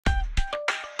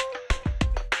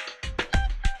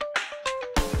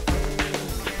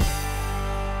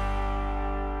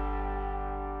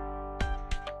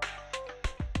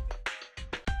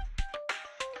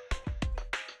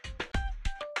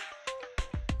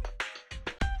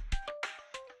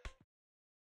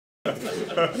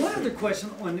One other question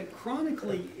on the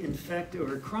chronically infected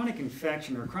or chronic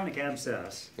infection or chronic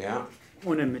abscess. Yeah.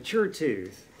 On a mature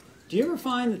tooth, do you ever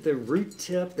find that the root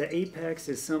tip, the apex,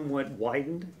 is somewhat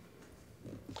widened?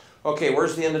 Okay,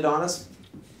 where's the endodontist?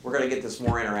 We're going to get this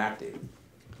more interactive.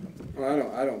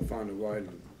 Well, I don't find a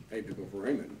widened apical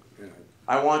foramen. You know.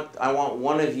 I want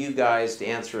one of you guys to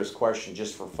answer his question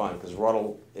just for fun, because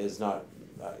Ruddle is not,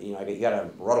 you know, you got a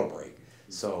Ruddle break.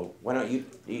 So why don't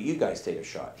you guys take a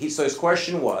shot? So his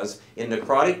question was, in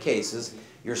necrotic cases,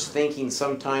 you're thinking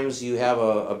sometimes you have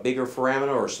a bigger foramen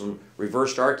or some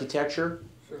reversed architecture?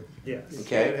 Sure. Yes.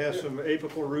 Okay. It has some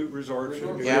apical root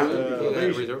resorption. Yeah.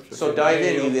 Resorption. So dive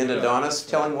in, you endodontist.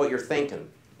 Tell him what you're thinking.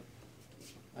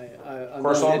 Of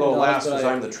course, I'll go last because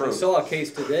I'm the truth. I saw a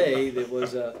case today that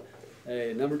was a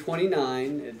number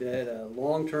 29. It had a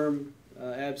long-term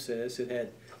abscess. It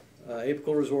had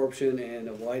apical resorption and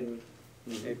a widened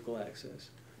apical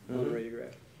access on the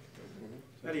radiograph.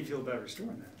 How do you feel about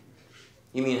restoring that?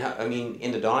 You mean,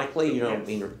 endodontically? You don't Yes.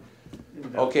 mean...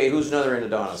 Okay, who's another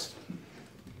endodontist?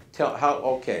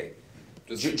 Okay.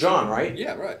 John, right?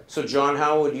 Yeah, right. So John,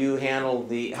 how would you handle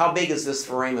how big is this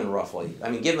foramen roughly? I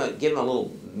mean, give him a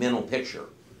little mental picture.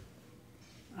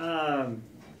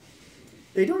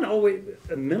 They don't always,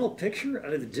 a mental picture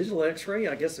out of the digital x-ray,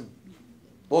 I guess.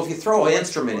 Well, if you throw an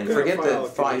instrument in, what kind forget of the file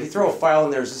file. could If you you throw a use? file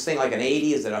in there, is this thing like an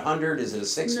 80? Is it 100? Is it a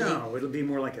 60? No, it'll be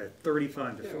more like a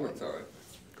 35 to Yeah, 40. well, that's all right.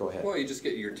 Go ahead. Well, you just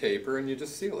get your taper and you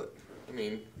just seal it. I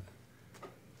mean,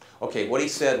 Okay, what he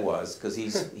said was, because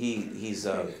he's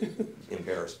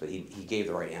embarrassed, but he gave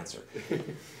the right answer.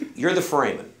 You're the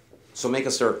foramen, so make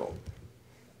a circle.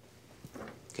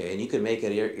 Okay, and you can make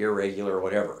it irregular or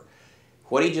whatever.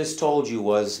 What he just told you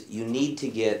was you need to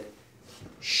get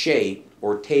shape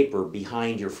or taper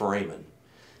behind your foramen.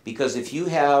 Because if you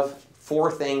have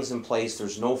 4 things in place,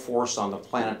 there's no force on the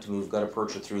planet to move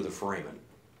gutta-percha through the foramen.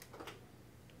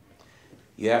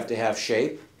 You have to have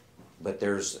shape, but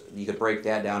you could break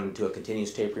that down into a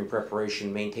continuous tapering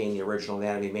preparation, maintain the original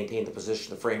anatomy, maintain the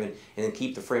position of the foramen, and then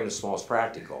keep the foramen as small as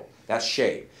practical. That's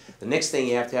shape. The next thing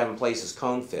you have to have in place is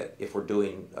cone fit, if we're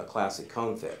doing a classic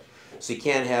cone fit. So you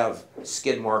can't have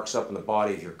skid marks up in the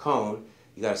body of your cone.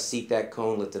 You got to seat that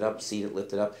cone, lift it up, seat it,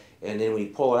 lift it up, and then when you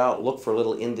pull it out, look for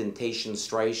little indentations,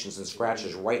 striations, and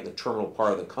scratches right in the terminal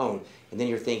part of the cone, and then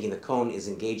you're thinking the cone is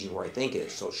engaging where I think it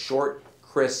is. So short,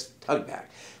 crisp tug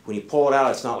back. When you pull it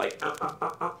out, it's not like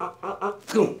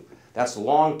boom. That's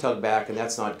long tug back, and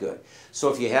that's not good.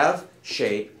 So if you have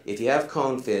shape, if you have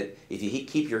cone fit, if you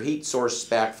keep your heat source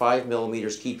back 5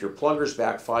 millimeters, keep your pluggers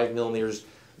back 5 millimeters,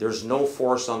 there's no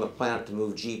force on the planet to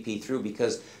move GP through,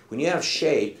 because when you have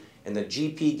shape and the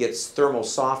GP gets thermal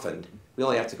softened, we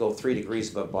only have to go 3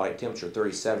 degrees above body temperature,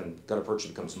 37, gutta-percha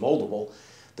becomes moldable.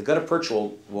 The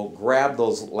gutta-percha will grab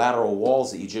those lateral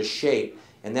walls that you just shaped,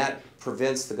 and that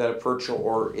prevents the gutta-percha,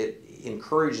 or it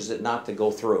encourages it not to go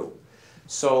through.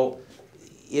 So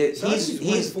he's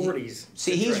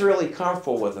really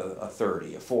comfortable with a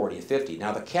 30, a 40, a 50.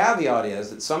 Now the caveat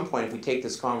is, at some point, if we take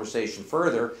this conversation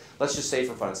further, let's just say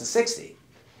for fun it's a 60.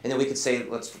 And then we could say,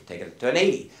 let's take it to an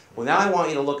 80. Well, now I want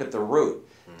you to look at the root.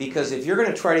 Because if you're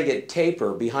going to try to get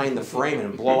taper behind the foramen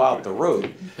and blow out the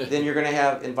root, then you're going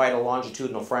to invite a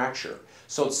longitudinal fracture.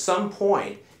 So at some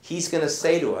point, he's going to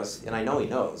say to us, and I know he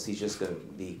knows, he's just going to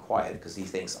be quiet because he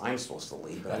thinks I'm supposed to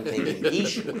lead, but I'm thinking he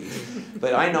should lead.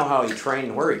 But I know how he trained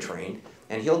and where he trained,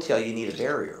 and he'll tell you need a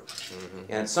barrier.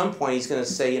 And at some point, he's going to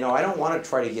say, you know, I don't want to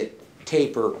try to get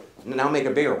taper, now make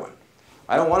a bigger one.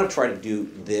 I don't want to try to do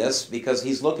this, because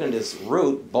he's looking at his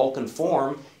root, bulk and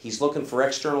form, he's looking for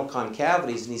external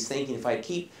concavities, and he's thinking, if I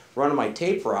keep running my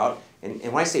taper out, and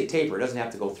when I say taper, it doesn't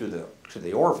have to go through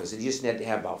the orifice, it just had to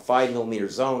have about 5 millimeter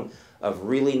zone of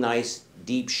really nice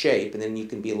deep shape, and then you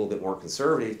can be a little bit more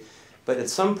conservative. But at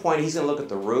some point, he's going to look at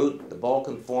the root, the bulk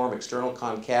and form, external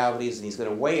concavities, and he's going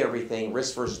to weigh everything,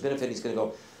 risk versus benefit. He's going to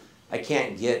go, I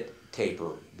can't get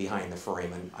taper behind the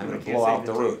foramen. I'm going to blow out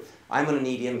the root. I'm going to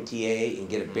need MTA and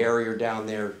get a barrier down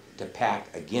there to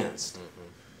pack against.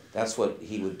 That's what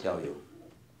he would tell you.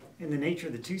 In the nature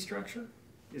of the tooth structure,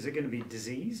 is it going to be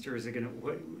diseased, or is it going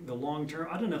to, the long term,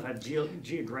 I don't know if I have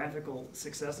geographical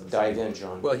successes. Dive in,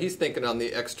 John. well, he's thinking on the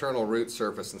external root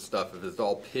surface and stuff, if it's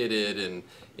all pitted and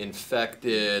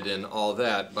infected and all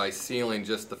that, by sealing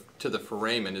just to the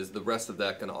foramen, is the rest of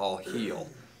that going to all heal?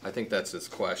 I think that's his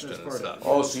question and stuff.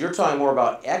 Oh, so you're talking more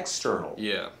about external.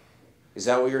 Yeah. Is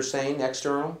that what you're saying,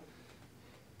 external?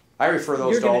 I refer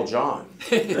those to all John.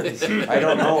 I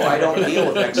don't know, I don't deal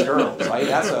with externals.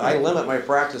 I limit my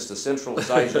practice to central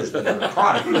incisors that are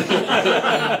necrotic.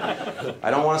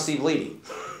 I don't want to see bleeding.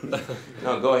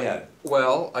 No, go ahead.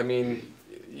 Well, I mean,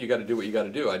 you got to do what you got to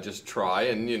do. I just try,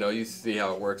 and you see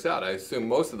how it works out. I assume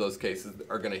most of those cases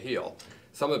are going to heal.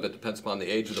 Some of it depends upon the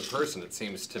age of the person, it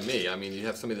seems to me. I mean, you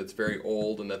have somebody that's very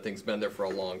old and that thing's been there for a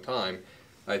long time,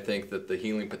 I think that the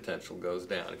healing potential goes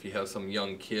down. If you have some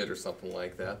young kid or something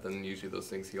like that, then usually those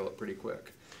things heal up pretty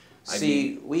quick.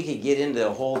 See, we could get into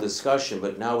a whole discussion,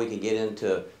 but now we could get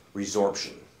into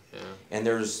resorption. Yeah. And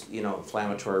there's,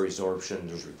 inflammatory resorption,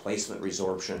 there's replacement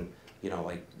resorption,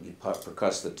 like you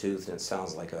percuss the tooth and it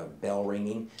sounds like a bell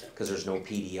ringing because there's no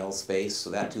PDL space, so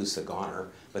that tooth's a goner,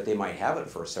 but they might have it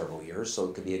for several years, so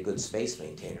it could be a good space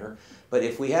maintainer. But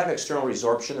if we have external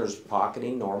resorption, there's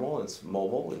pocketing normal, it's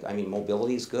mobile,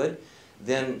 mobility is good,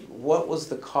 then what was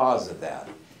the cause of that?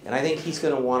 And I think he's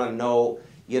going to want to know,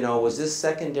 was this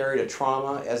secondary to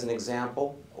trauma as an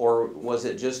example, or was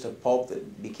it just a pulp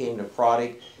that became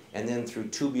necrotic? And then through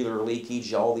tubular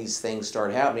leakage, all these things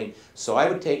start happening. So I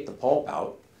would take the pulp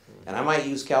out, and I might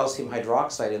use calcium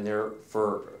hydroxide in there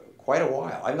for quite a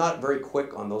while. I'm not very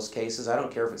quick on those cases. I don't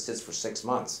care if it sits for 6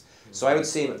 months. So I would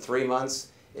see them at 3 months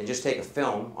and just take a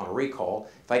film on a recall.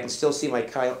 If I can still see my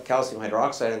calcium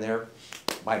hydroxide in there,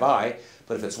 bye-bye.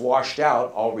 But if it's washed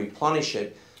out, I'll replenish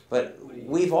it. But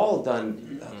we've all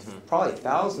done probably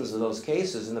thousands of those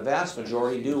cases, and the vast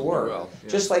majority do work. Well, yeah.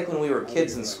 Just like when we were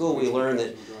kids in school, we learned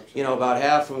that about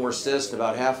half of them were cysts,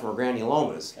 about half of them were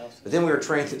granulomas. But then we were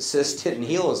trained that cysts didn't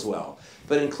heal as well.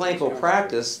 But in clinical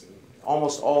practice,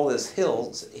 almost all this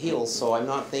heals, so I'm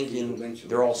not thinking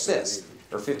they're all cysts,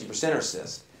 or 50% are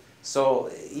cysts. So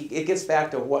it gets back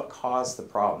to what caused the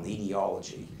problem, the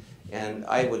etiology. And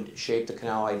I would shape the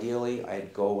canal ideally.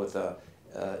 I'd go with a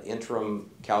interim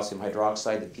calcium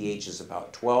hydroxide. The pH is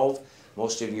about 12.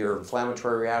 Most of your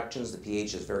inflammatory reactions, the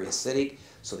pH is very acidic.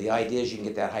 So the idea is you can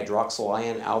get that hydroxyl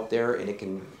ion out there and it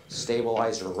can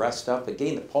stabilize or rest up. But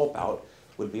getting the pulp out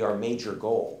would be our major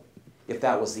goal, if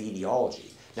that was the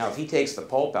etiology. Now, if he takes the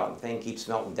pulp out and the thing keeps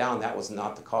melting down, that was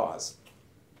not the cause.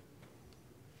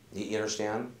 You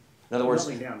understand? In other words,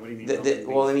 melting down, what do you mean?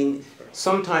 well,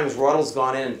 sometimes Ruddle's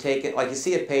gone in and taken, like you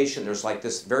see a patient, there's like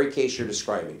this very case you're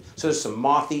describing. So there's some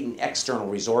moth-eaten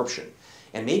external resorption.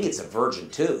 And maybe it's a virgin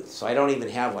tooth, so I don't even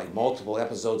have like multiple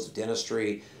episodes of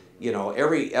dentistry.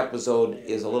 Every episode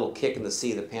is a little kick in the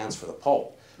seat of the pants for the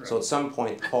pulp. Right. So at some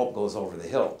point, the pulp goes over the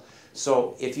hill.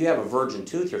 So if you have a virgin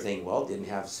tooth, you're thinking, well, didn't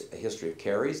have a history of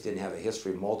caries, didn't have a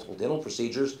history of multiple dental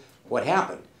procedures. What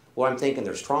happened? Well, I'm thinking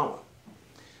there's trauma.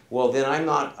 Well, then I'm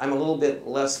a little bit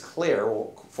less clear.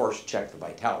 We'll first check the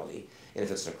vitality. And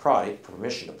if it's necrotic,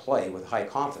 permission to play with high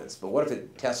confidence. But what if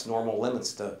it tests normal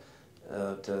limits to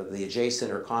the adjacent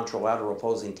or contralateral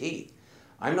opposing teeth?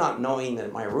 I'm not knowing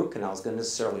that my root canal is going to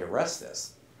necessarily arrest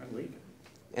this. I'd leave it.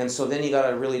 And so then you got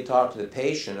to really talk to the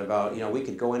patient about, we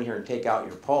could go in here and take out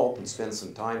your pulp and spend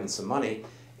some time and some money,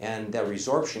 and that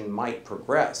resorption might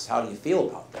progress. How do you feel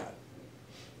about that?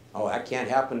 Oh, that can't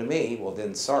happen to me. Well,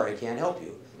 then sorry, I can't help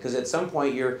you. Because at some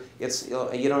point you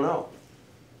don't know.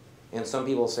 And some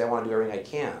people say, I want to do everything I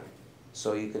can.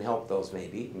 So you can help those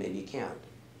maybe you can't.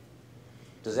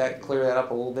 Does that clear that up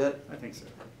a little bit? I think so.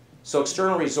 So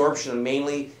external resorption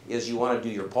mainly is you want to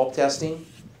do your pulp testing.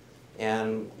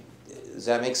 And does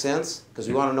that make sense? Because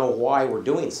we want to know why we're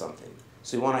doing something.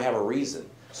 So we want to have a reason.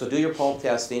 So do your pulp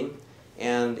testing.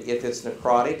 And if it's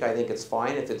necrotic, I think it's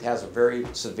fine. If it has a very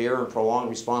severe and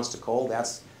prolonged response to cold,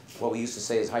 that's what we used to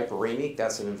say is hyperemic.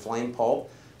 That's an inflamed pulp.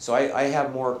 So I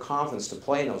have more confidence to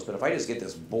play in those. But if I just get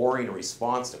this boring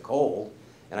response to cold,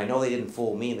 and I know they didn't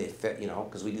fool me, they fit,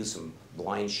 because we do some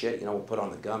blind shit, we'll put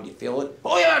on the gum, do you feel it?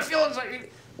 Oh yeah, I feel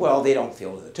it. Well, they don't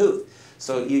feel it in the tooth.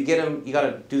 So you get them, you got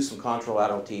to do some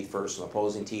contralateral teeth first, some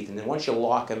opposing teeth, and then once you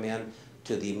lock them in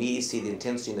to the immediacy, the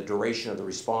intensity, and the duration of the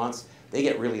response, they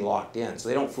get really locked in. So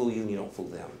they don't fool you and you don't fool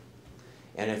them.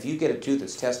 And if you get a tooth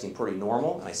that's testing pretty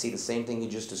normal, and I see the same thing you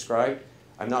just described,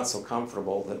 I'm not so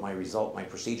comfortable that my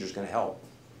procedure is going to help.